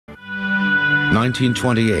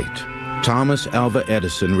1928, Thomas Alva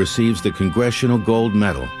Edison receives the Congressional Gold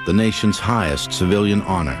Medal, the nation's highest civilian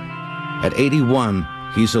honor. At 81,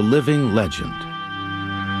 he's a living legend.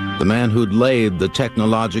 The man who'd laid the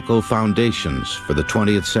technological foundations for the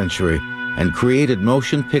 20th century and created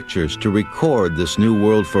motion pictures to record this new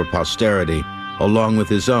world for posterity, along with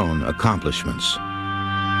his own accomplishments.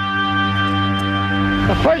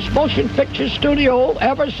 The first motion picture studio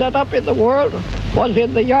ever set up in the world was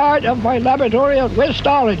in the yard of my laboratory at West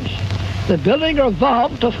Orange. The building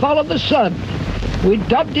revolved to follow the sun. We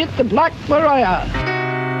dubbed it the Black Maria.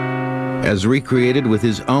 As recreated with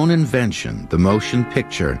his own invention, the motion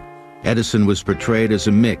picture, Edison was portrayed as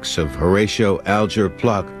a mix of Horatio Alger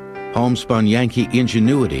pluck, homespun Yankee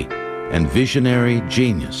ingenuity, and visionary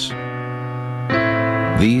genius.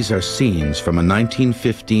 These are scenes from a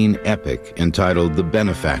 1915 epic entitled The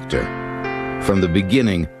Benefactor. From the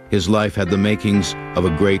beginning, his life had the makings of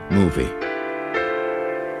a great movie.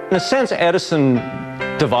 In a sense, Edison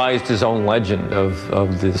devised his own legend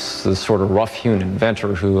of this sort of rough-hewn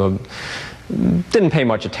inventor who didn't pay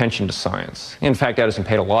much attention to science. In fact, Edison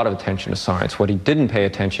paid a lot of attention to science. What he didn't pay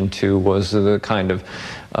attention to was the kind of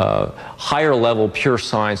higher-level pure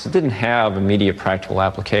science that didn't have immediate practical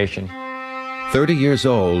application. 30 years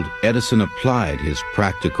old, Edison applied his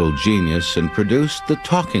practical genius and produced the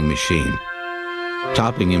talking machine.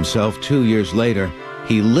 Topping himself 2 years later,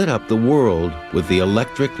 he lit up the world with the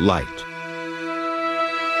electric light.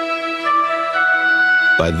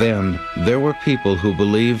 By then, there were people who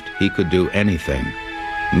believed he could do anything.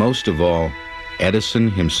 Most of all, Edison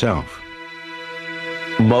himself.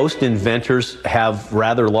 Most inventors have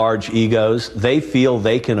rather large egos. They feel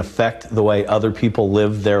they can affect the way other people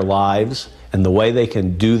live their lives. And the way they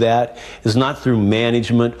can do that is not through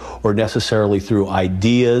management or necessarily through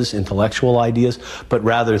ideas, intellectual ideas, but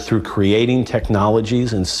rather through creating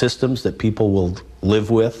technologies and systems that people will live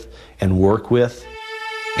with and work with.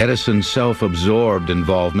 Edison's self-absorbed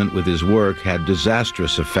involvement with his work had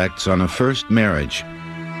disastrous effects on a first marriage.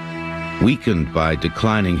 Weakened by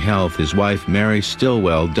declining health, his wife Mary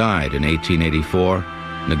Stilwell died in 1884,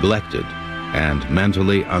 neglected and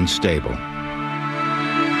mentally unstable.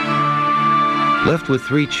 Left with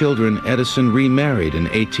 3 children, Edison remarried in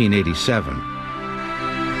 1887.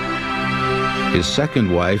 His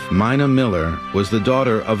second wife, Mina Miller, was the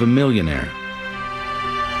daughter of a millionaire.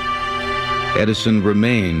 Edison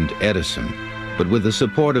remained Edison, but with the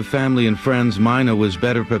support of family and friends, Mina was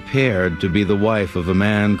better prepared to be the wife of a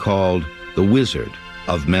man called the Wizard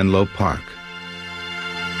of Menlo Park.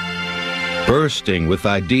 Bursting with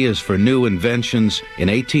ideas for new inventions, in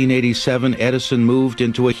 1887, Edison moved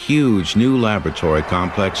into a huge new laboratory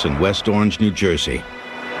complex in West Orange, New Jersey.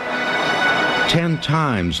 10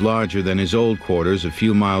 times larger than his old quarters a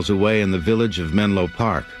few miles away in the village of Menlo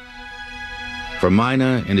Park. For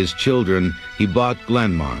Mina and his children, he bought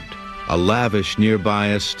Glenmont, a lavish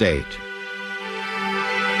nearby estate.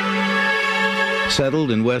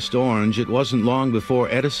 Settled in West Orange, it wasn't long before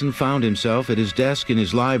Edison found himself at his desk in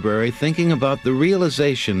his library thinking about the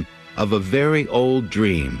realization of a very old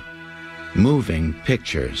dream: moving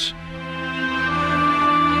pictures.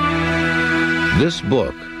 This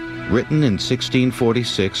book, written in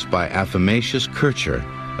 1646 by Athanasius Kircher,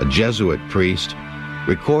 a Jesuit priest,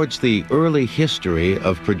 records the early history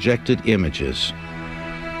of projected images.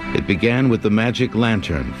 It began with the magic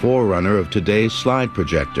lantern, forerunner of today's slide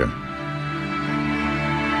projector.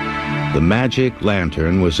 The magic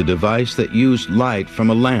lantern was a device that used light from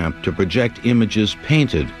a lamp to project images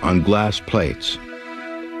painted on glass plates.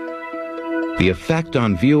 The effect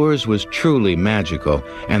on viewers was truly magical,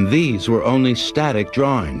 and these were only static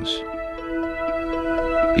drawings.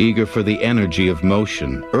 Eager for the energy of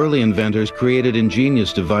motion, early inventors created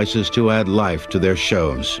ingenious devices to add life to their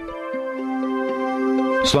shows.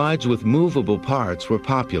 Slides with movable parts were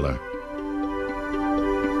popular.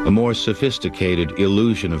 A more sophisticated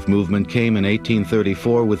illusion of movement came in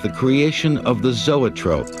 1834 with the creation of the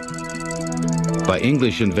zoetrope by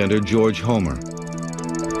English inventor George Homer.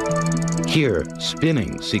 Here,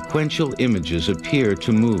 spinning sequential images appear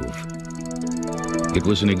to move. It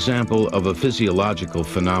was an example of a physiological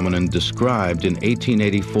phenomenon described in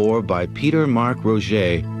 1884 by Peter Mark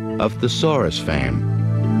Roget of thesaurus fame.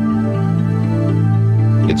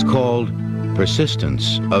 It's called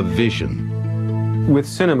persistence of vision. With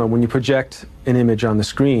cinema, when you project an image on the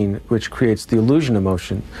screen, which creates the illusion of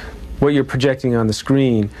motion, what you're projecting on the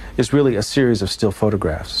screen is really a series of still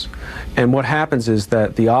photographs. And what happens is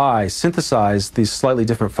that the eye synthesizes these slightly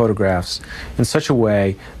different photographs in such a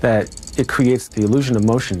way that it creates the illusion of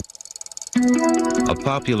motion. A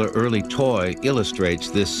popular early toy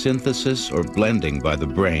illustrates this synthesis or blending by the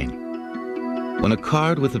brain. When a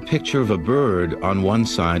card with a picture of a bird on one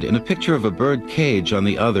side and a picture of a bird cage on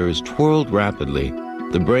the other is twirled rapidly,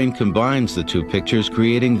 the brain combines the two pictures,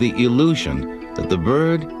 creating the illusion that the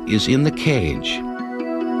bird is in the cage.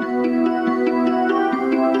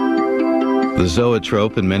 The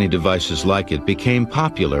zoetrope and many devices like it became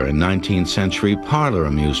popular in 19th century parlor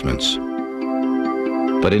amusements.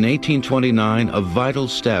 But in 1829, a vital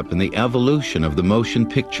step in the evolution of the motion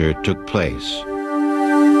picture took place.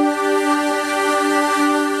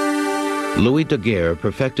 Louis Daguerre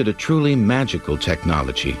perfected a truly magical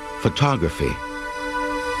technology, photography.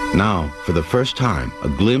 Now, for the first time, a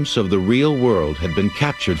glimpse of the real world had been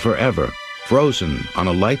captured forever, frozen on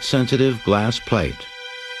a light-sensitive glass plate.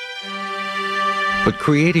 But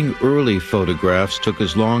creating early photographs took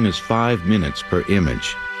as long as 5 minutes per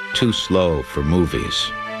image, too slow for movies.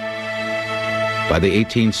 By the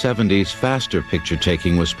 1870s, faster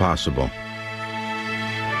picture-taking was possible.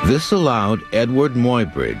 This allowed Edward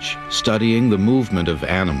Muybridge, studying the movement of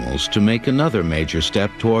animals, to make another major step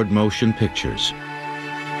toward motion pictures.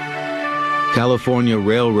 California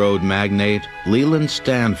railroad magnate Leland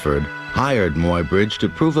Stanford hired Muybridge to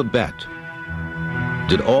prove a bet.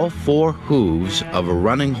 Did all 4 hooves of a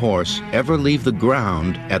running horse ever leave the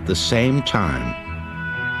ground at the same time?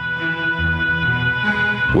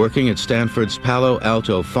 Working at Stanford's Palo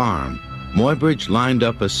Alto farm, Muybridge lined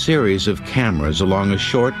up a series of cameras along a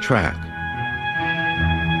short track.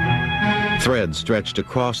 Threads stretched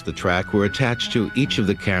across the track were attached to each of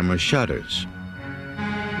the camera shutters.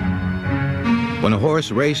 When a horse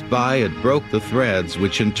raced by, it broke the threads,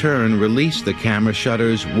 which in turn released the camera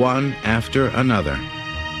shutters one after another.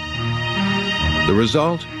 The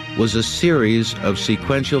result was a series of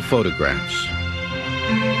sequential photographs.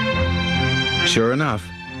 Sure enough,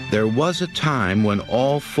 there was a time when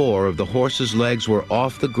all 4 of the horse's legs were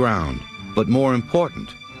off the ground, but more important,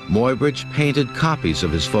 Muybridge painted copies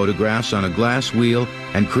of his photographs on a glass wheel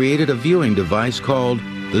and created a viewing device called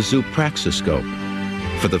the zoopraxiscope.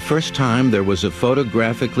 For the first time, there was a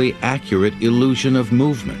photographically accurate illusion of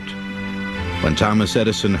movement. When Thomas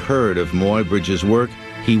Edison heard of Muybridge's work,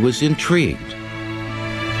 he was intrigued.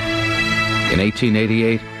 In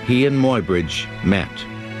 1888, he and Muybridge met.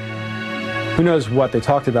 Who knows what they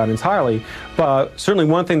talked about entirely, but certainly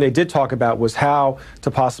one thing they did talk about was how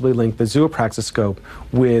to possibly link the zoopraxiscope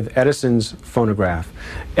with Edison's phonograph.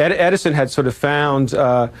 Edison had sort of found,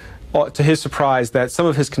 to his surprise, that some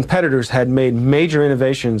of his competitors had made major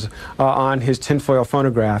innovations on his tinfoil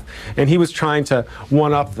phonograph, and he was trying to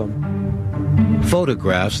one-up them.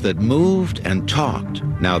 Photographs that moved and talked,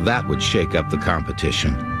 now that would shake up the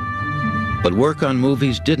competition. But work on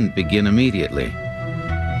movies didn't begin immediately.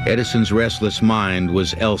 Edison's restless mind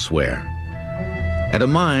was elsewhere. At a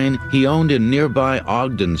mine he owned in nearby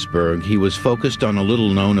Ogdensburg, he was focused on a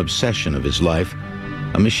little-known obsession of his life,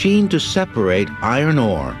 a machine to separate iron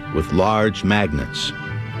ore with large magnets.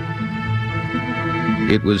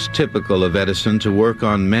 It was typical of Edison to work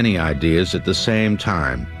on many ideas at the same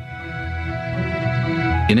time.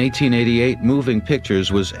 In 1888, moving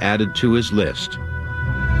pictures was added to his list.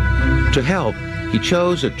 To help, he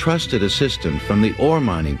chose a trusted assistant from the ore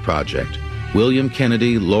mining project, William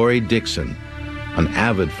Kennedy Laurie Dixon, an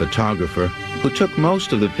avid photographer who took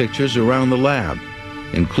most of the pictures around the lab,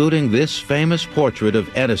 including this famous portrait of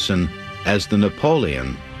Edison as the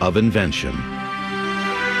Napoleon of invention.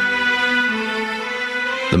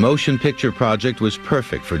 The motion picture project was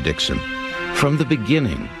perfect for Dixon. From the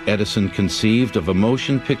beginning, Edison conceived of a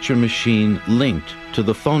motion picture machine linked to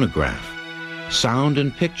the phonograph, sound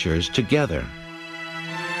and pictures together.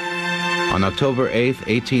 On October 8,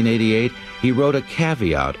 1888, he wrote a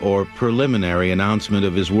caveat or preliminary announcement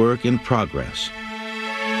of his work in progress.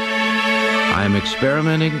 I am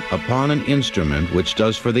experimenting upon an instrument which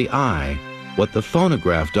does for the eye what the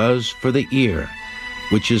phonograph does for the ear,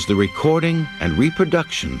 which is the recording and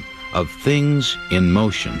reproduction of things in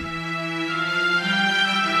motion.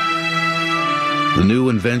 The new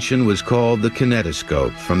invention was called the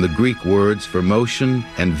kinetoscope, from the Greek words for motion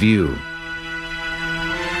and view.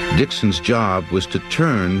 Dixon's job was to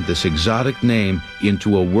turn this exotic name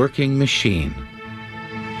into a working machine.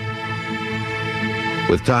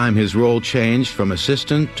 With time, his role changed from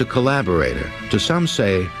assistant to collaborator, to some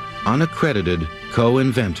say, unaccredited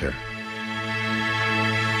co-inventor.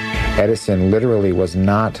 Edison literally was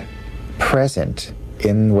not present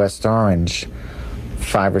in West Orange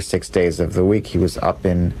 5 or 6 days of the week. He was up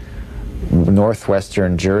in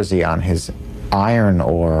northwestern Jersey on his iron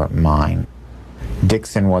ore mine.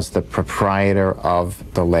 Dixon was the proprietor of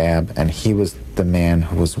the lab, and he was the man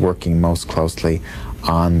who was working most closely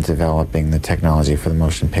on developing the technology for the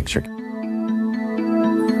motion picture.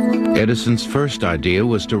 Edison's first idea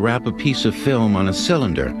was to wrap a piece of film on a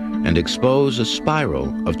cylinder and expose a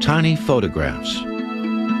spiral of tiny photographs.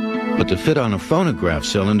 But to fit on a phonograph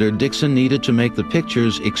cylinder, Dickson needed to make the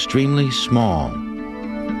pictures extremely small.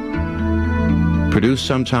 Produced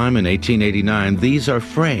sometime in 1889, these are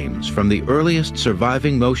frames from the earliest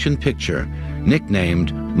surviving motion picture,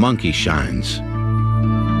 nicknamed Monkey Shines.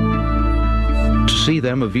 To see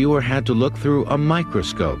them, a viewer had to look through a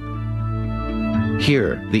microscope.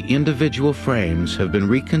 Here, the individual frames have been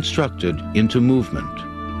reconstructed into movement.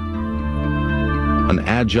 An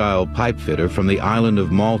agile pipefitter from the island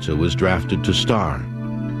of Malta was drafted to star.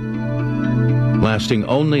 Lasting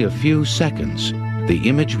only a few seconds, the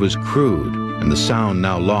image was crude and the sound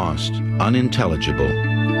now lost, unintelligible.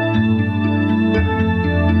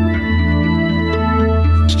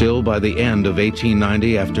 Still, by the end of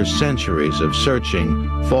 1890, after centuries of searching,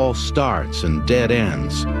 false starts and dead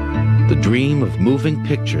ends, the dream of moving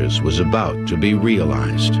pictures was about to be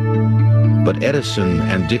realized. But Edison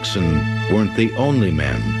and Dickson weren't the only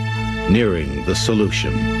men nearing the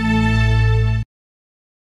solution.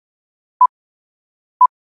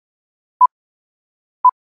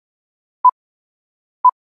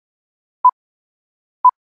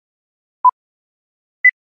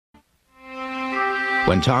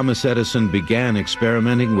 When Thomas Edison began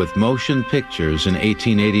experimenting with motion pictures in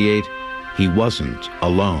 1888, he wasn't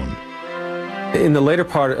alone. In the later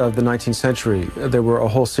part of the 19th century, there were a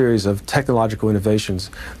whole series of technological innovations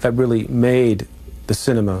that really made the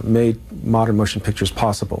cinema, made modern motion pictures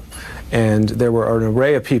possible. And there were an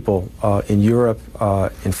array of people in Europe,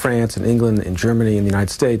 in France, in England, in Germany, in the United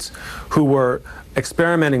States, who were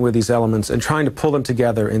experimenting with these elements and trying to pull them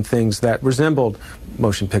together in things that resembled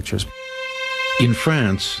motion pictures. In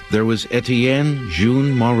France, there was Etienne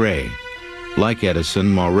Jules Moret. Like Edison,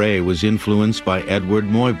 Moret was influenced by Edward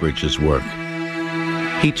Muybridge's work.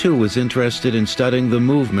 He too was interested in studying the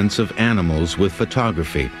movements of animals with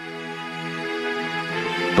photography.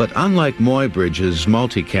 But unlike Muybridge's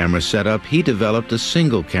multi-camera setup, he developed a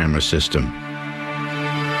single-camera system.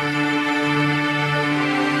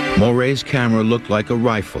 Moret's camera looked like a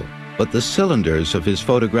rifle, but the cylinders of his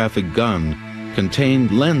photographic gun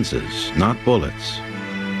contained lenses, not bullets.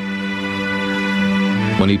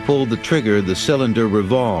 When he pulled the trigger, the cylinder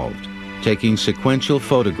revolved, taking sequential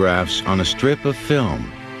photographs on a strip of film.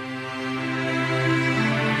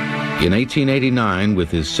 In 1889, with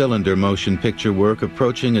his cylinder motion picture work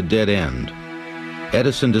approaching a dead end,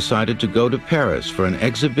 Edison decided to go to Paris for an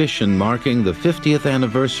exhibition marking the 50th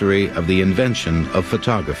anniversary of the invention of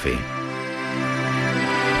photography.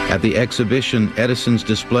 At the exhibition, Edison's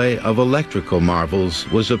display of electrical marvels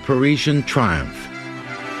was a Parisian triumph,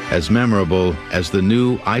 as memorable as the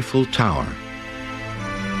new Eiffel Tower.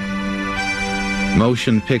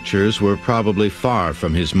 Motion pictures were probably far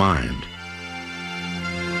from his mind.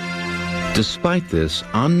 Despite this,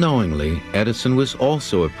 unknowingly, Edison was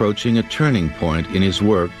also approaching a turning point in his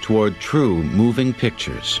work toward true moving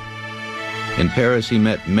pictures. In Paris, he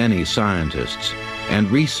met many scientists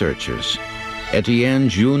and researchers. Etienne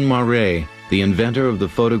Jules Moret, the inventor of the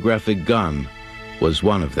photographic gun, was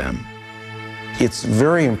one of them. It's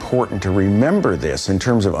very important to remember this in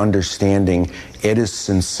terms of understanding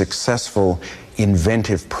Edison's successful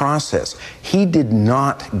inventive process. He did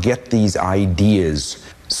not get these ideas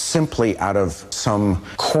simply out of some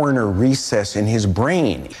corner recess in his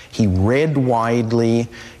brain. He read widely,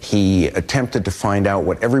 he attempted to find out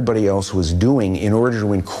what everybody else was doing in order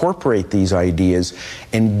to incorporate these ideas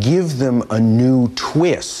and give them a new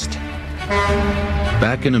twist.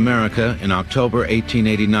 Back in America in October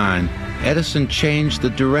 1889, Edison changed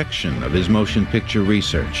the direction of his motion picture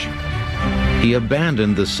research. He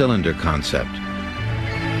abandoned the cylinder concept.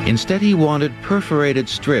 Instead, he wanted perforated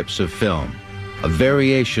strips of film, a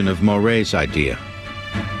variation of Moret's idea.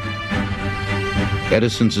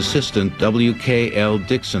 Edison's assistant, W.K.L.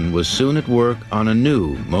 Dickson, was soon at work on a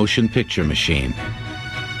new motion picture machine.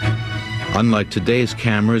 Unlike today's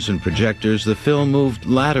cameras and projectors, the film moved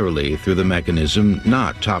laterally through the mechanism,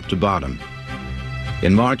 not top to bottom.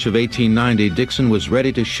 In March of 1890, Dickson was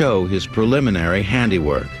ready to show his preliminary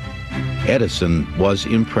handiwork. Edison was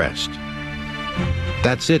impressed.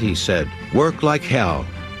 "That's it," he said. "Work like hell."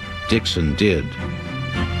 Dickson did.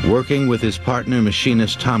 Working with his partner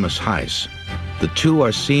machinist Thomas Heiss, the two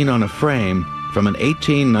are seen on a frame from an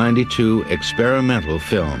 1892 experimental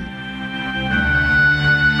film.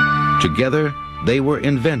 Together, they were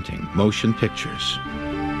inventing motion pictures.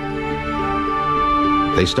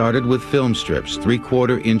 They started with film strips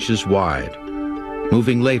 3/4 inches wide,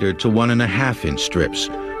 moving later to 1.5-inch strips,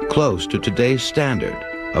 close to today's standard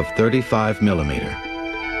of 35 millimeter.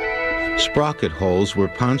 Sprocket holes were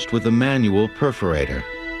punched with a manual perforator.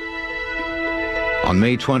 On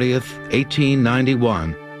May 20th,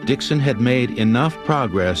 1891, Dixon had made enough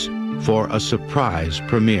progress for a surprise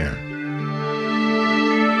premiere.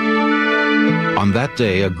 On that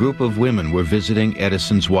day, a group of women were visiting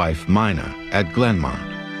Edison's wife, Mina, at Glenmont.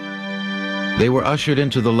 They were ushered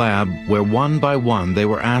into the lab where one by one they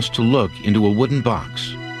were asked to look into a wooden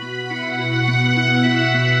box.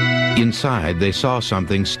 Inside, they saw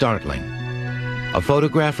something startling, a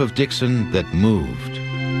photograph of Dixon that moved.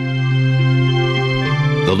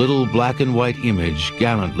 The little black and white image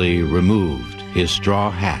gallantly removed his straw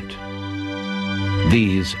hat.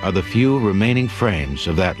 These are the few remaining frames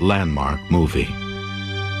of that landmark movie.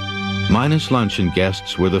 Mina's luncheon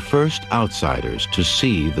guests were the first outsiders to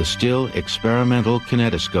see the still experimental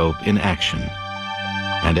kinetoscope in action.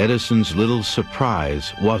 And Edison's little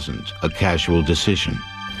surprise wasn't a casual decision.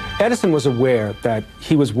 Edison was aware that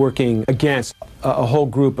he was working against a whole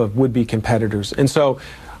group of would-be competitors. And so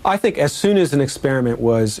I think as soon as an experiment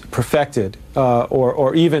was perfected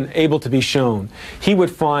or even able to be shown, he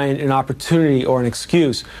would find an opportunity or an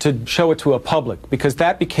excuse to show it to a public, because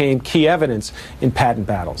that became key evidence in patent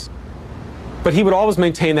battles. But he would always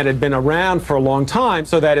maintain that it had been around for a long time,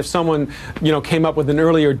 so that if someone, came up with an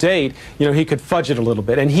earlier date, he could fudge it a little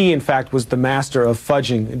bit. And he, in fact, was the master of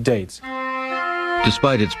fudging dates.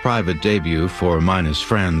 Despite its private debut for Mina's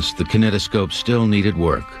friends, the kinetoscope still needed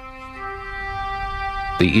work.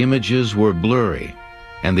 The images were blurry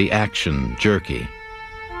and the action jerky.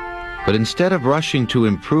 But instead of rushing to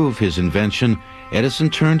improve his invention,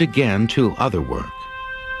 Edison turned again to other work.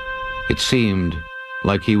 It seemed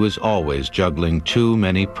like he was always juggling too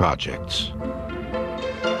many projects.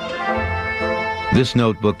 This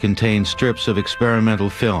notebook contains strips of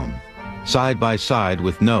experimental film, side by side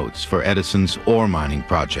with notes for Edison's ore mining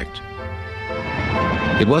project.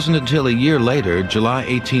 It wasn't until a year later, July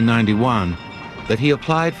 1891, that he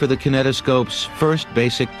applied for the kinetoscope's first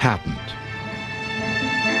basic patent.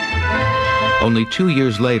 Only 2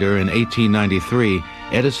 years later, in 1893,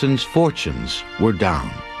 Edison's fortunes were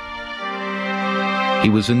down. He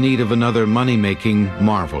was in need of another money-making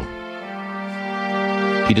marvel.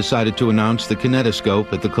 He decided to announce the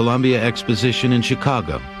kinetoscope at the Columbia Exposition in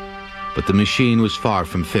Chicago, but the machine was far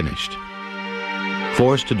from finished.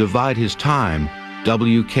 Forced to divide his time,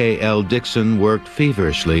 W.K.L. Dixon worked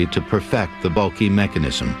feverishly to perfect the bulky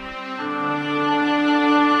mechanism.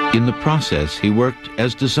 In the process, he worked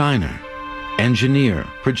as designer, engineer,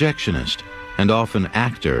 projectionist, and often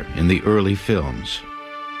actor in the early films.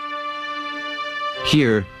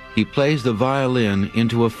 Here, he plays the violin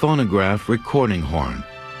into a phonograph recording horn.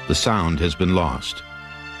 The sound has been lost.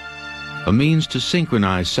 A means to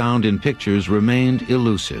synchronize sound in pictures remained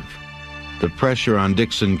elusive. The pressure on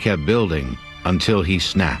Dixon kept building until he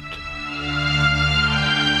snapped.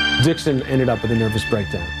 Dixon ended up with a nervous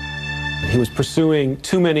breakdown. He was pursuing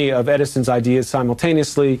too many of Edison's ideas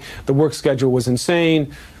simultaneously. The work schedule was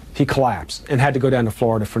insane. He collapsed and had to go down to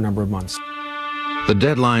Florida for a number of months. The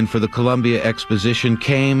deadline for the Columbia Exposition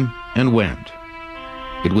came and went.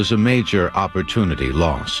 It was a major opportunity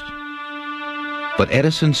lost. But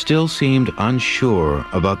Edison still seemed unsure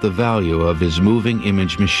about the value of his moving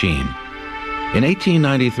image machine. In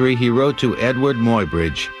 1893, he wrote to Edward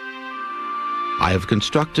Muybridge, "I have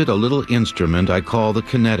constructed a little instrument I call the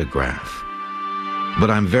kinetograph,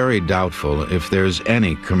 but I'm very doubtful if there's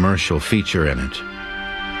any commercial feature in it."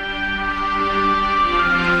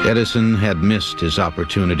 Edison had missed his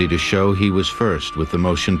opportunity to show he was first with the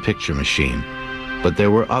motion picture machine, but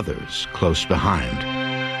there were others close behind.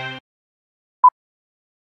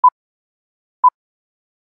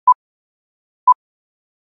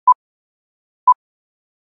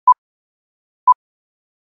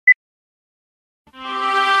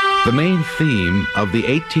 The main theme of the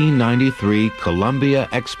 1893 Columbia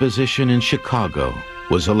Exposition in Chicago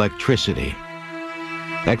was electricity.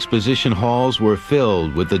 Exposition halls were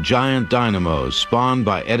filled with the giant dynamos spawned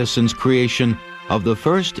by Edison's creation of the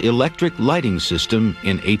first electric lighting system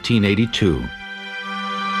in 1882.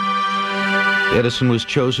 Edison was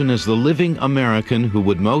chosen as the living American who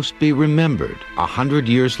would most be remembered 100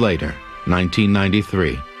 years later,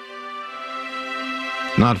 1993.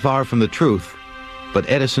 Not far from the truth, but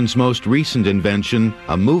Edison's most recent invention,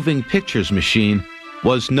 a moving pictures machine,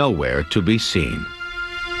 was nowhere to be seen.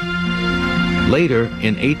 Later,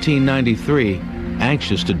 in 1893,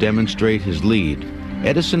 anxious to demonstrate his lead,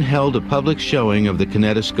 Edison held a public showing of the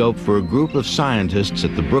kinetoscope for a group of scientists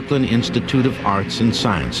at the Brooklyn Institute of Arts and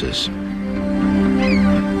Sciences.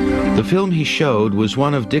 The film he showed was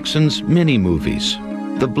one of Dixon's mini-movies,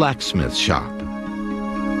 The Blacksmith Shop.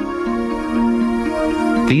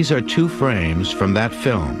 These are 2 frames from that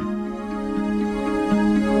film.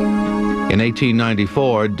 In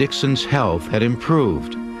 1894, Dixon's health had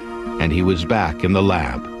improved, and he was back in the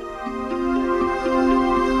lab.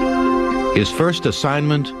 His first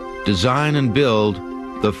assignment, design and build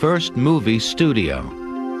the first movie studio.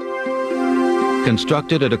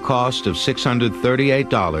 Constructed at a cost of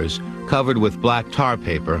 $638, covered with black tar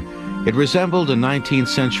paper, it resembled a 19th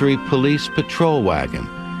century police patrol wagon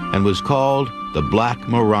and was called the Black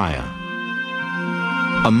Maria.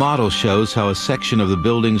 A model shows how a section of the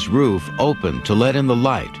building's roof opened to let in the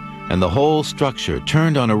light, and the whole structure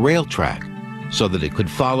turned on a rail track so that it could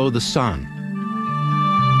follow the sun.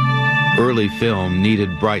 Early film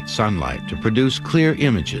needed bright sunlight to produce clear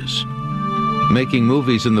images. Making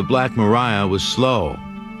movies in the Black Maria was slow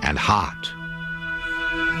and hot.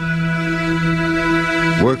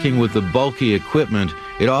 Working with the bulky equipment,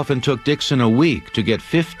 it often took Dixon a week to get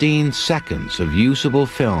 15 seconds of usable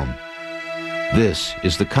film. This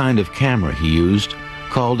is the kind of camera he used,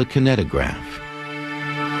 called a kinetograph.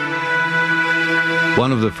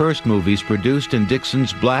 One of the first movies produced in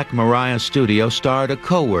Dixon's Black Maria studio starred a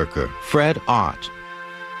co-worker, Fred Ott.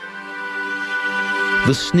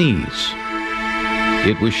 The Sneeze.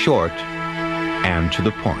 It was short and to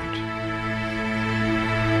the point.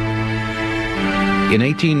 In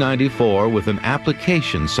 1894, with an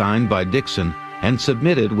application signed by Dixon and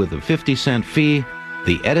submitted with a 50-cent fee,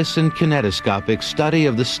 the Edison kinetoscopic study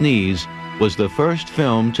of the sneeze was the first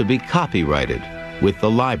film to be copyrighted with the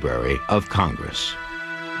Library of Congress.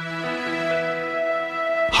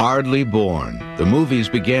 Hardly born, the movies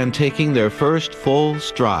began taking their first full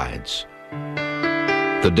strides.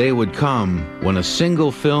 The day would come when a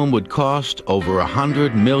single film would cost over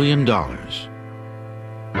 $100 million.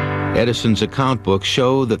 Edison's account books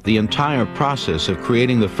show that the entire process of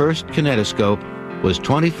creating the first kinetoscope was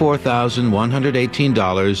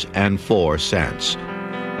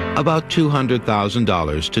 $24,118.04, about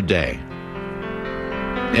 $200,000 today.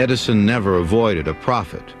 Edison never avoided a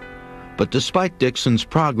profit, but despite Dixon's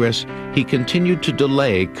progress, he continued to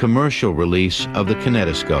delay commercial release of the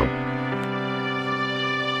kinetoscope.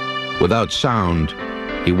 Without sound,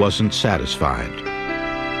 he wasn't satisfied.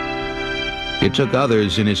 It took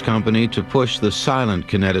others in his company to push the silent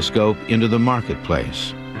kinetoscope into the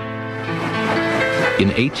marketplace. In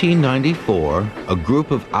 1894, a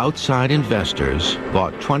group of outside investors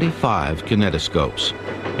bought 25 kinetoscopes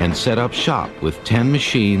and set up shop with 10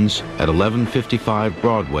 machines at 1155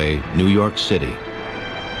 Broadway, New York City.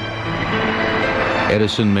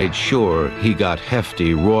 Edison made sure he got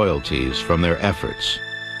hefty royalties from their efforts.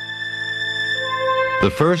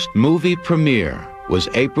 The first movie premiere was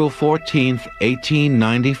April 14,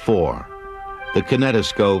 1894. The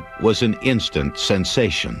kinetoscope was an instant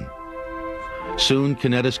sensation. Soon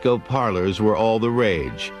kinetoscope parlors were all the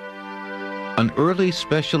rage. An early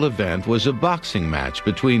special event was a boxing match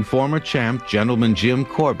between former champ Gentleman Jim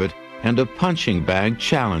Corbett and a punching bag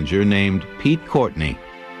challenger named Pete Courtney.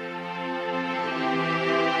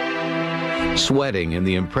 Sweating in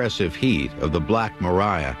the impressive heat of the Black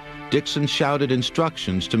Maria, Dixon shouted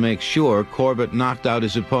instructions to make sure Corbett knocked out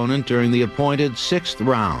his opponent during the appointed 6th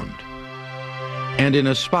round, and in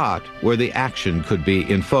a spot where the action could be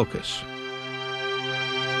in focus.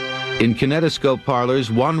 In kinetoscope parlors,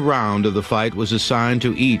 1 round of the fight was assigned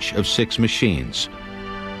to each of 6 machines,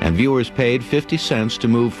 and viewers paid 50 cents to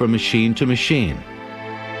move from machine to machine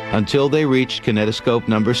until they reached kinetoscope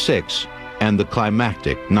number 6 and the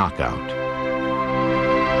climactic knockout.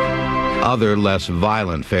 Other less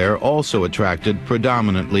violent fare also attracted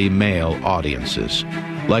predominantly male audiences,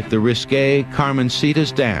 like the risque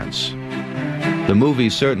Carmencita's Dance. The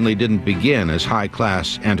movies certainly didn't begin as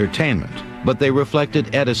high-class entertainment, but they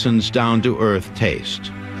reflected Edison's down-to-earth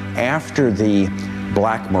taste. After the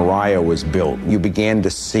Black Maria was built, you began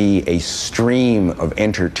to see a stream of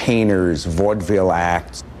entertainers, vaudeville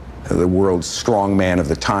acts. The world's strongman of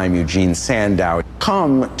the time, Eugene Sandow,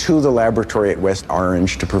 come to the laboratory at West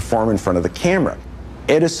Orange to perform in front of the camera.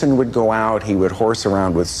 Edison would go out, he would horse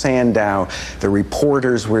around with Sandow, the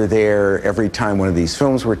reporters were there every time one of these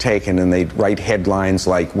films were taken, and they'd write headlines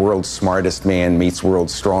like "World's Smartest Man Meets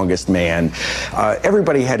World's Strongest Man."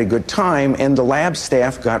 Everybody had a good time, and the lab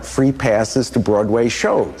staff got free passes to Broadway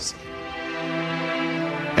shows.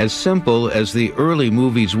 As simple as the early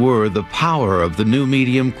movies were, the power of the new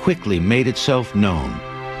medium quickly made itself known,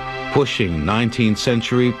 pushing 19th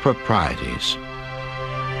century proprieties.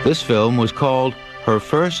 This film was called Her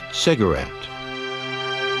First Cigarette.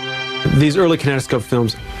 These early kinetoscope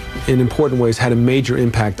films, in important ways, had a major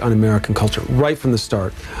impact on American culture right from the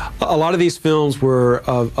start. A lot of these films were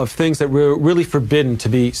of things that were really forbidden to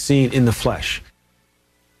be seen in the flesh.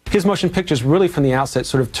 his motion pictures really from the outset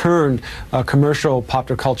sort of turned commercial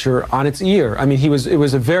popular culture on its ear. I mean, it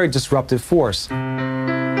was a very disruptive force.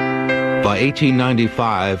 By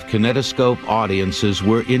 1895, kinetoscope audiences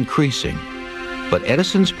were increasing. But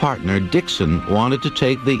Edison's partner, Dickson, wanted to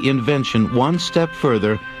take the invention one step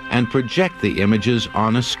further and project the images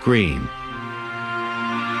on a screen.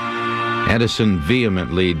 Edison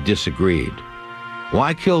vehemently disagreed.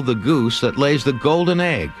 "Why kill the goose that lays the golden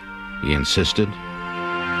egg?" he insisted.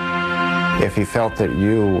 If he felt that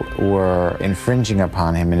you were infringing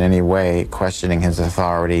upon him in any way, questioning his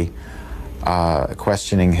authority,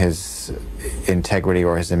 questioning his integrity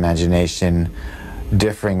or his imagination,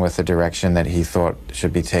 differing with the direction that he thought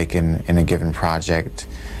should be taken in a given project,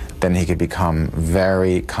 then he could become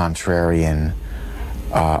very contrarian,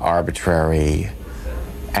 arbitrary,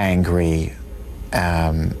 angry.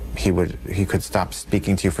 He could stop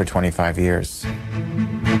speaking to you for 25 years.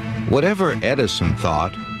 Whatever Edison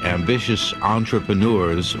thought, ambitious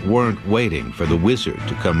entrepreneurs weren't waiting for the wizard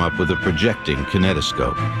to come up with a projecting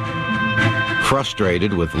kinetoscope.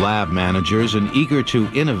 Frustrated with lab managers and eager to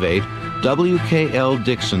innovate, W.K.L.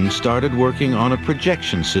 Dickson started working on a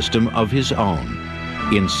projection system of his own,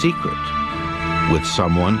 in secret, with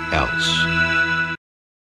someone else.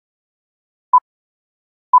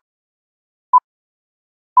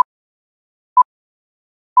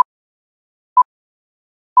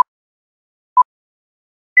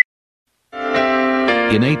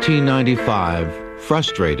 In 1895,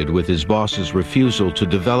 frustrated with his boss's refusal to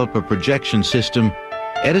develop a projection system,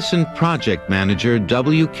 Edison project manager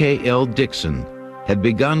W.K.L. Dickson had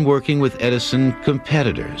begun working with Edison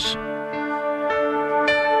competitors.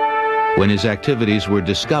 When his activities were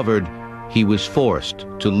discovered, he was forced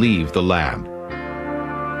to leave the lab.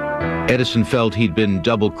 Edison felt he'd been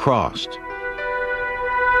double-crossed.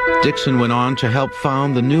 Dickson went on to help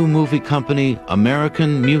found the new movie company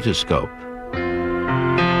American Mutoscope.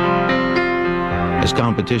 As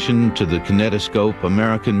competition to the kinetoscope,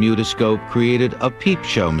 American Mutoscope created a peep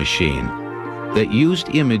show machine that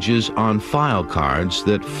used images on file cards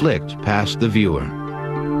that flicked past the viewer.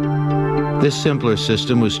 This simpler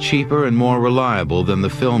system was cheaper and more reliable than the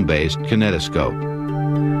film-based kinetoscope.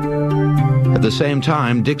 At the same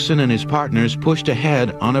time, Dickson and his partners pushed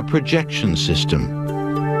ahead on a projection system.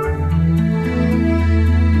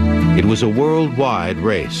 It was a worldwide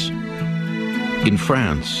race. In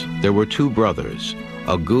France, there were two brothers,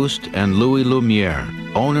 Auguste and Louis Lumière,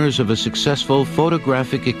 owners of a successful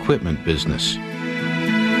photographic equipment business.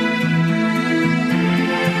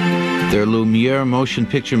 Their Lumière motion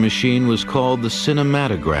picture machine was called the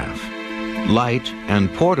cinematograph. Light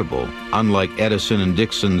and portable, unlike Edison and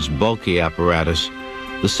Dickson's bulky apparatus,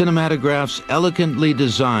 the cinematograph's elegantly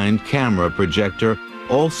designed camera projector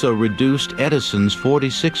also reduced Edison's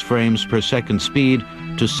 46 frames per second speed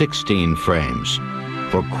to 16 frames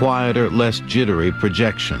for quieter, less jittery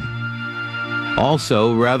projection.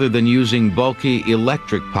 Also, rather than using bulky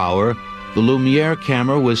electric power, the Lumière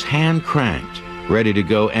camera was hand-cranked, ready to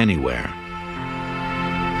go anywhere.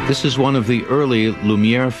 This is one of the early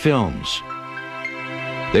Lumière films.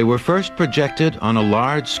 They were first projected on a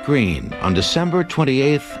large screen on December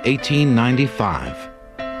 28, 1895.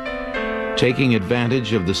 Taking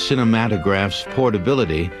advantage of the cinematograph's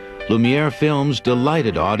portability, Lumière films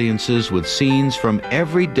delighted audiences with scenes from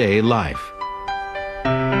everyday life.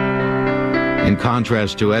 In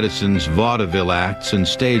contrast to Edison's vaudeville acts and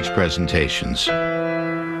stage presentations.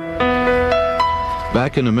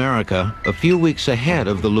 Back in America, a few weeks ahead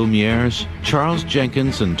of the Lumières, Charles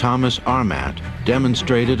Jenkins and Thomas Armat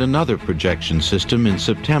demonstrated another projection system in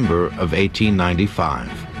September of 1895.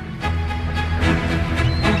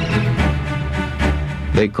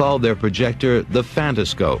 They called their projector the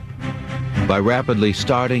Phantoscope. By rapidly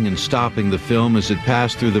starting and stopping the film as it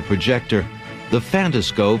passed through the projector, the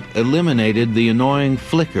Phantoscope eliminated the annoying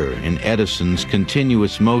flicker in Edison's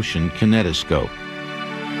continuous motion kinetoscope.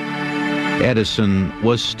 Edison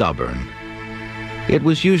was stubborn. It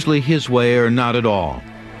was usually his way or not at all.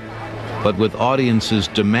 But with audiences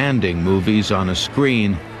demanding movies on a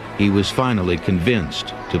screen, he was finally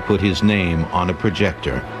convinced to put his name on a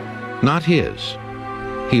projector. Not his.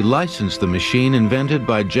 He licensed the machine invented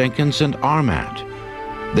by Jenkins and Armat.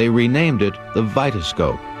 They renamed it the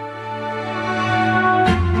Vitascope.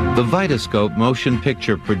 The Vitascope motion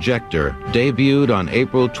picture projector debuted on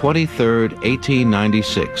April 23,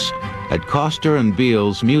 1896, at Coster and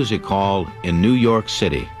Beale's Music Hall in New York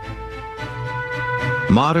City.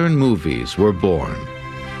 Modern movies were born.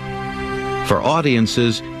 For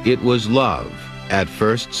audiences, it was love at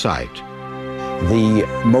first sight. The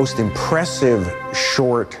most impressive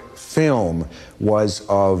short film was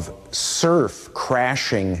of surf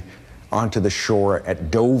crashing onto the shore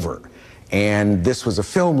at Dover. And this was a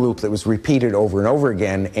film loop that was repeated over and over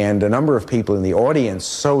again, and a number of people in the audience,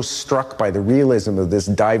 so struck by the realism of this,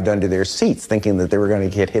 dived under their seats, thinking that they were going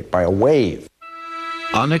to get hit by a wave.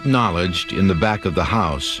 Unacknowledged in the back of the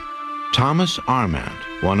house, Thomas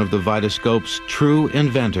Armat, one of the Vitascope's true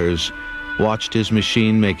inventors, watched his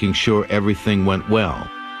machine making sure everything went well,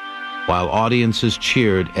 while audiences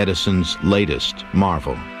cheered Edison's latest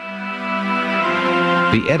marvel.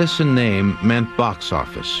 The Edison name meant box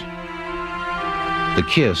office. The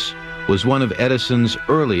Kiss was one of Edison's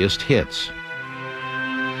earliest hits.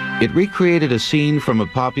 It recreated a scene from a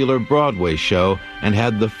popular Broadway show and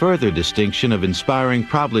had the further distinction of inspiring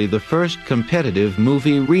probably the first competitive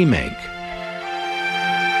movie remake.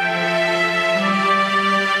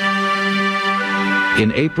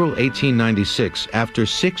 In April 1896, after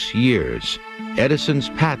 6 years, Edison's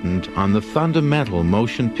patent on the fundamental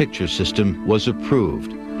motion picture system was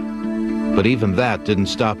approved. But even that didn't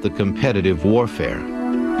stop the competitive warfare.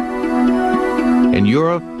 In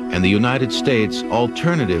Europe and the United States,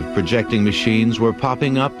 alternative projecting machines were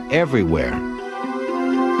popping up everywhere.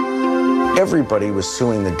 Everybody was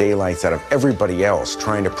suing the daylights out of everybody else,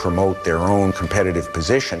 trying to promote their own competitive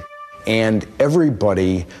position. And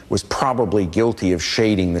everybody was probably guilty of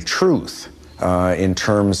shading the truth in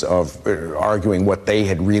terms of arguing what they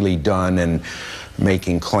had really done and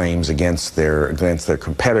making claims against their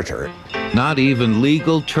competitor. Not even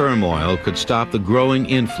legal turmoil could stop the growing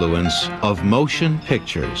influence of motion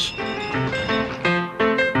pictures.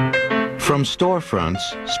 From storefronts,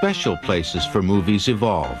 special places for movies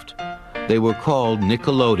evolved. They were called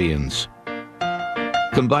Nickelodeons.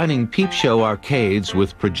 Combining peep show arcades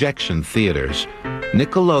with projection theaters,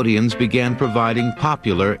 Nickelodeons began providing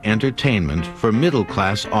popular entertainment for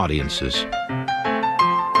middle-class audiences.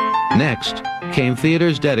 Next came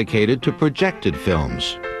theaters dedicated to projected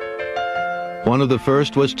films. One of the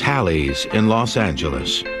first was Tally's in Los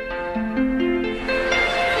Angeles.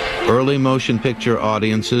 Early motion picture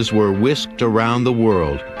audiences were whisked around the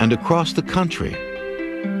world and across the country.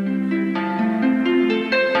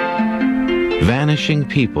 Vanishing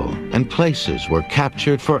people and places were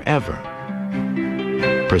captured forever.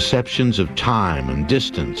 Perceptions of time and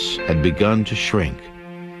distance had begun to shrink.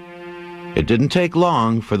 It didn't take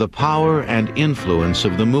long for the power and influence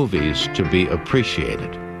of the movies to be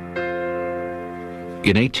appreciated.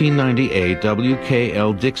 In 1898,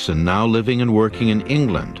 W.K.L. Dixon, now living and working in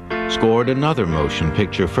England, scored another motion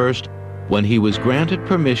picture first when he was granted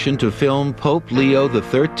permission to film Pope Leo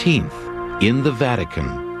XIII in the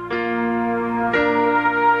Vatican.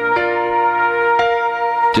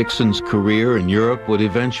 Dixon's career in Europe would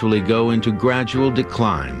eventually go into gradual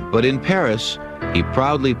decline, but in Paris, he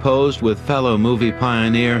proudly posed with fellow movie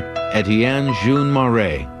pioneer Etienne Jean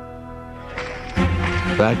Marais.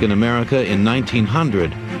 Back in America in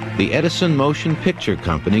 1900, the Edison Motion Picture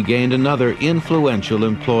Company gained another influential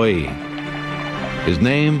employee. His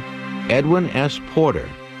name, Edwin S. Porter.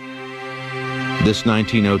 This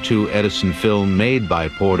 1902 Edison film made by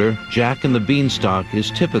Porter, Jack and the Beanstalk,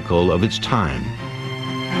 is typical of its time.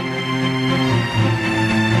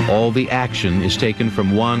 All the action is taken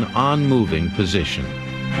from one unmoving position.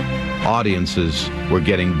 Audiences were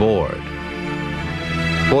getting bored.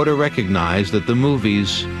 Porter recognized that the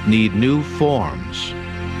movies need new forms.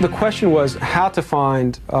 The question was how to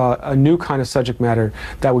find a new kind of subject matter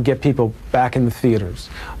that would get people back in the theaters.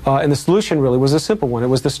 And the solution really was a simple one. It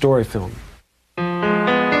was the story film.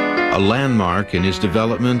 A landmark in his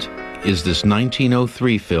development is this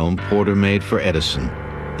 1903 film Porter made for Edison,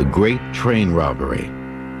 The Great Train Robbery.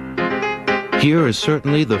 Here is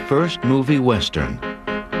certainly the first movie Western,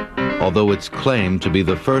 although its claim to be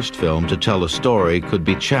the first film to tell a story could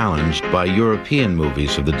be challenged by European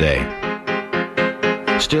movies of the day.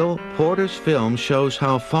 Still, Porter's film shows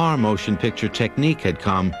how far motion picture technique had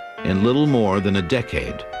come in little more than a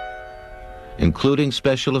decade, including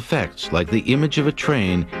special effects like the image of a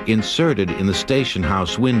train inserted in the station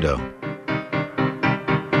house window.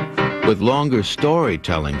 With longer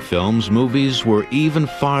storytelling films, movies were even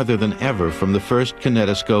farther than ever from the first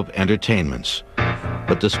kinetoscope entertainments.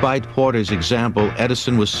 But despite Porter's example,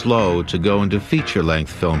 Edison was slow to go into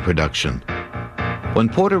feature-length film production. When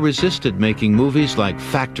Porter resisted making movies like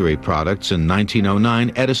factory products in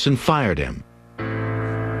 1909, Edison fired him.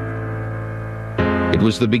 It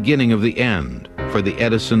was the beginning of the end for the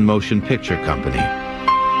Edison Motion Picture Company.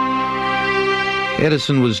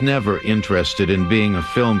 Edison was never interested in being a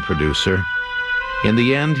film producer. In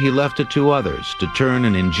the end, he left it to others to turn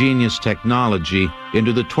an ingenious technology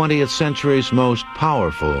into the 20th century's most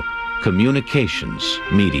powerful communications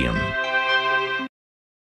medium.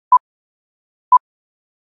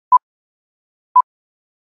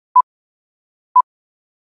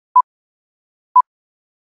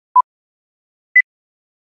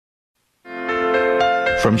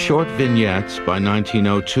 From short vignettes, by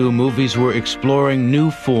 1902, movies were exploring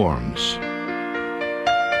new forms.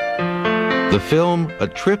 The film, A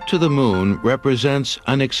Trip to the Moon, represents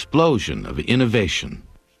an explosion of innovation.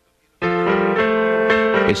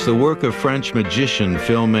 It's the work of French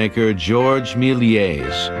magician-filmmaker Georges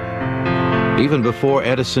Méliès. Even before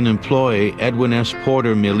Edison employee Edwin S.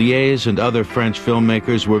 Porter Méliès and other French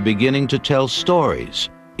filmmakers were beginning to tell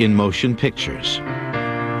stories in motion pictures.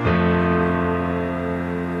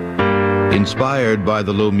 Inspired by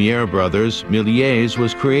the Lumiere brothers, Méliès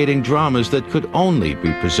was creating dramas that could only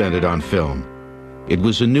be presented on film. It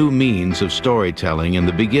was a new means of storytelling and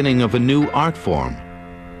the beginning of a new art form.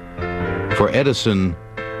 For Edison,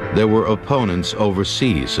 there were opponents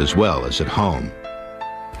overseas as well as at home.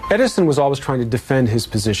 Edison was always trying to defend his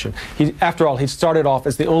position. After all, he started off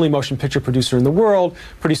as the only motion picture producer in the world.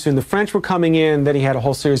 Pretty soon the French were coming in. Then he had a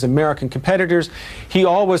whole series of American competitors. He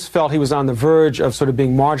always felt he was on the verge of sort of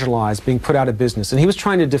being marginalized, being put out of business. And he was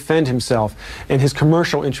trying to defend himself and his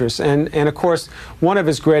commercial interests. And of course, one of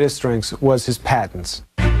his greatest strengths was his patents.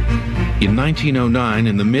 In 1909,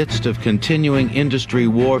 in the midst of continuing industry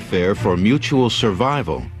warfare for mutual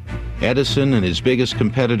survival, Edison and his biggest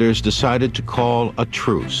competitors decided to call a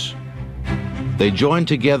truce. They joined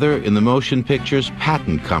together in the Motion Pictures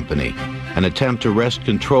Patent Company, an attempt to wrest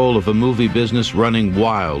control of a movie business running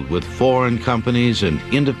wild with foreign companies and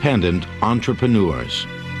independent entrepreneurs.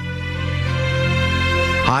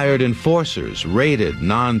 Hired enforcers raided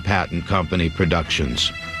non-patent company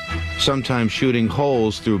productions, sometimes shooting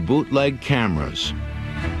holes through bootleg cameras.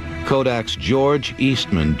 Kodak's George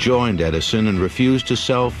Eastman joined Edison and refused to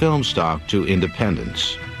sell film stock to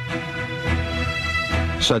independents.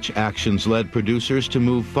 Such actions led producers to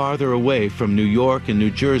move farther away from New York and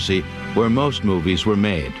New Jersey, where most movies were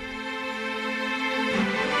made.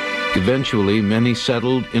 Eventually, many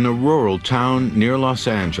settled in a rural town near Los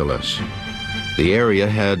Angeles. The area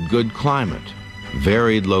had good climate,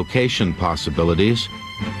 varied location possibilities,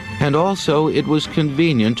 and also it was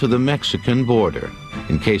convenient to the Mexican border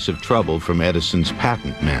in case of trouble from Edison's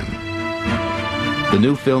patent men. The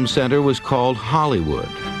new film center was called Hollywood.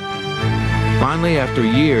 Finally, after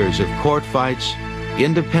years of court fights,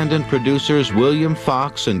 independent producers William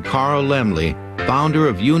Fox and Carl Laemmle, founder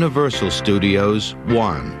of Universal Studios,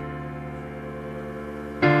 won.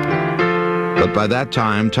 But by that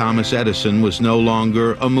time, Thomas Edison was no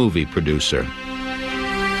longer a movie producer.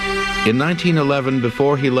 In 1911,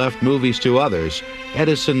 before he left movies to others,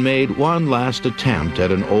 Edison made one last attempt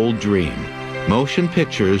at an old dream: motion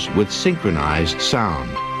pictures with synchronized sound.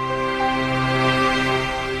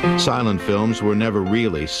 Silent films were never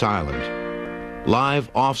really silent. Live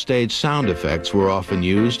offstage sound effects were often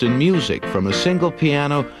used, and music from a single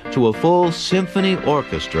piano to a full symphony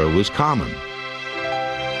orchestra was common.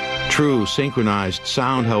 True synchronized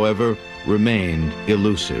sound, however, remained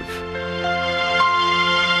elusive.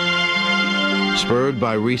 Spurred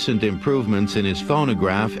by recent improvements in his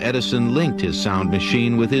phonograph, Edison linked his sound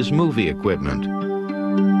machine with his movie equipment.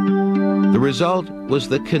 The result was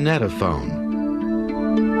the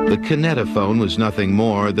kinetophone. The kinetophone was nothing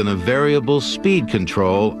more than a variable speed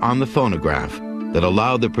control on the phonograph that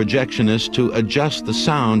allowed the projectionist to adjust the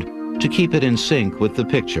sound to keep it in sync with the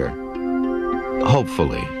picture.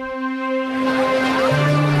 Hopefully.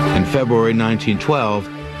 In February 1912,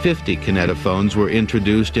 50 kinetophones were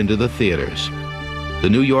introduced into the theaters. The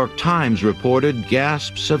New York Times reported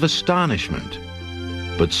gasps of astonishment.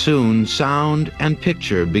 But soon, sound and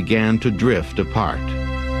picture began to drift apart.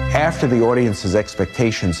 After the audience's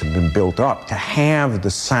expectations had been built up, to have the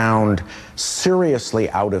sound seriously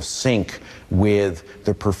out of sync with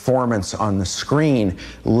the performance on the screen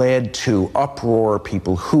led to uproar,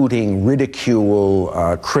 people hooting,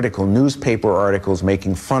 ridicule, critical newspaper articles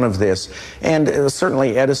making fun of this. And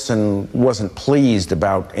certainly Edison wasn't pleased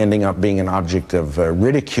about ending up being an object of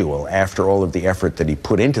ridicule after all of the effort that he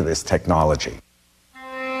put into this technology.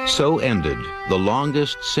 So ended the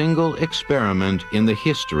longest single experiment in the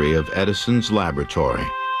history of Edison's laboratory.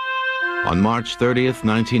 On March 30th,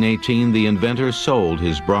 1918, the inventor sold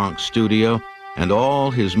his Bronx studio and all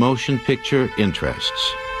his motion picture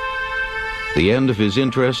interests. The end of his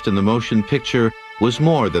interest in the motion picture was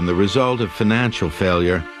more than the result of financial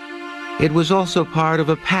failure. It was also part of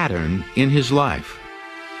a pattern in his life.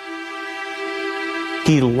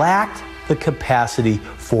 He lacked the capacity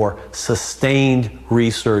for sustained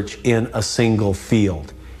research in a single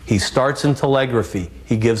field. He starts in telegraphy,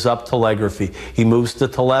 he gives up telegraphy. He moves to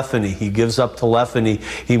telephony, he gives up telephony.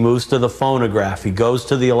 He moves to the phonograph, he goes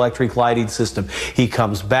to the electric lighting system. He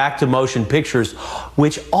comes back to motion pictures,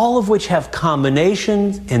 all of which have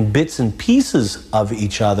combinations and bits and pieces of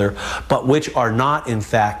each other, but which are not, in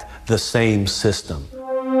fact, the same system.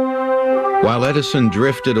 While Edison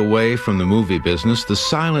drifted away from the movie business, the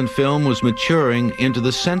silent film was maturing into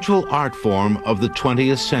the central art form of the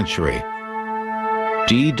 20th century.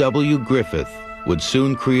 D.W. Griffith would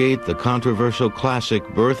soon create the controversial classic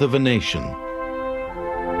Birth of a Nation.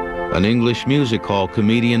 An English music hall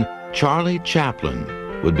comedian, Charlie Chaplin,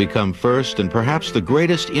 would become first and perhaps the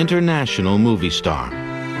greatest international movie star.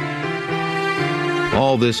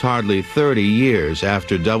 All this hardly 30 years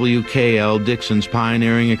after W.K.L. Dixon's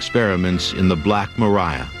pioneering experiments in the Black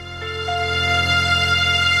Maria.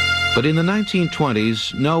 But in the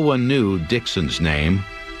 1920s, no one knew Dixon's name.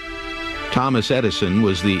 Thomas Edison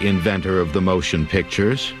was the inventor of the motion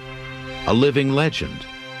pictures, a living legend.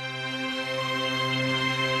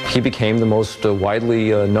 He became the most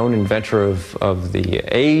widely known inventor of the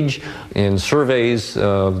age. In surveys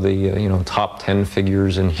of the top 10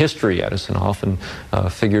 figures in history, Edison often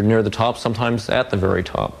figured near the top, sometimes at the very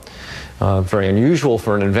top. Very unusual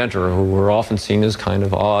for an inventor, who were often seen as kind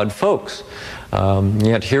of odd folks.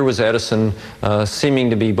 Yet here was Edison seeming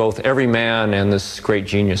to be both every man and this great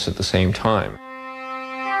genius at the same time.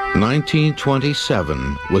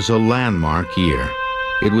 1927 was a landmark year.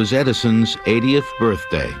 It was Edison's 80th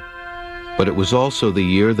birthday, but it was also the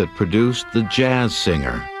year that produced The Jazz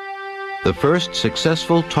Singer, the first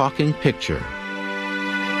successful talking picture.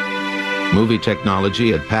 Movie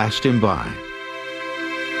technology had passed him by,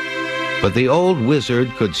 but the old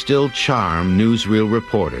wizard could still charm newsreel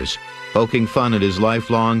reporters, poking fun at his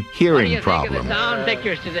lifelong hearing problem. What do you think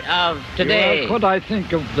of the sound pictures of today? That's what I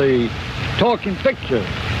think of the talking picture.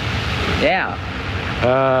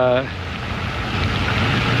 Yeah.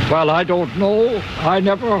 Well, I don't know. I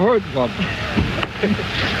never heard one.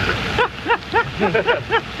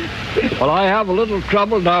 Well, I have a little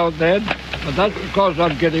trouble now and then, but that's because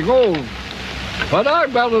I'm getting old. But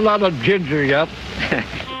I've got a lot of ginger yet.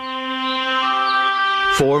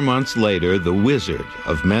 4 months later, the wizard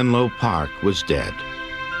of Menlo Park was dead.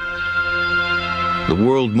 The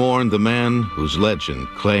world mourned the man whose legend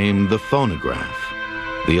claimed the phonograph,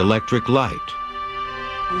 the electric light,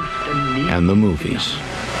 and the movies.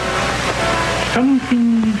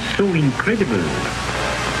 Something so incredible,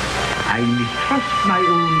 I mistrust my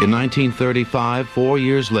own. In 1935, 4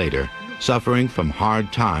 years later, suffering from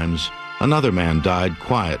hard times, another man died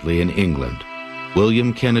quietly in England,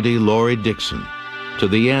 William Kennedy Laurie Dixon. To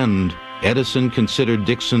the end, Edison considered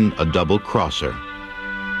Dixon a double-crosser.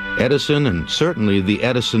 Edison, and certainly the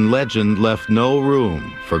Edison legend, left no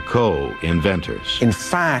room for co-inventors. In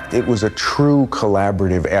fact, it was a true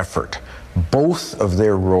collaborative effort. Both of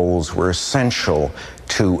their roles were essential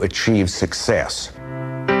to achieve success.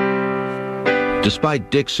 Despite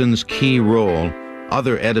Dixon's key role,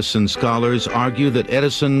 other Edison scholars argue that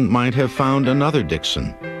Edison might have found another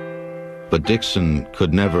Dixon. But Dixon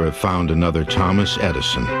could never have found another Thomas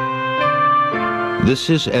Edison. This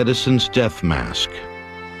is Edison's death mask,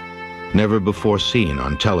 never before seen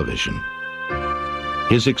on television.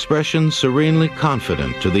 His expression serenely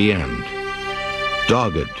confident to the end,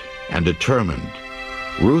 dogged and determined,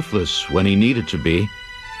 ruthless when he needed to be.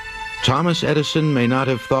 Thomas Edison may not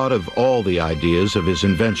have thought of all the ideas of his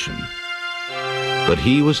invention, but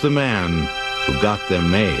he was the man who got them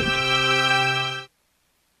made.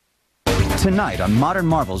 Tonight on Modern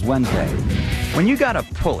Marvels Wednesday, when you gotta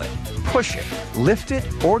pull it, push it, lift it,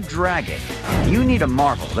 or drag it, you need a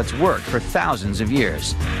marvel that's worked for thousands of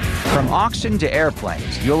years. From oxen to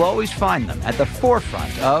airplanes, you'll always find them at the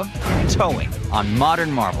forefront of towing on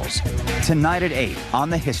Modern Marvels. Tonight at 8 on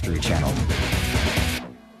the History Channel.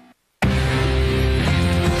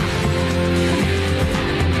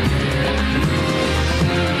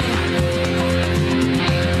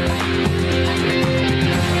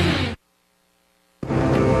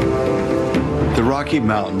 The Rocky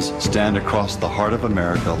Mountains stand across the heart of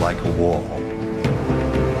America like a wall.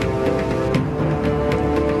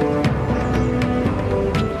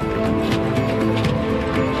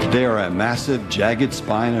 They are a massive, jagged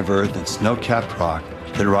spine of earth and snow-capped rock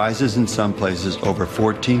that rises in some places over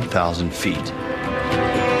 14,000 feet.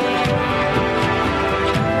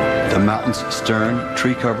 The mountain's stern,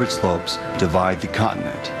 tree-covered slopes divide the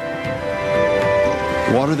continent.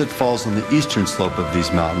 Water that falls on the eastern slope of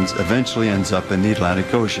these mountains eventually ends up in the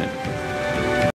Atlantic Ocean.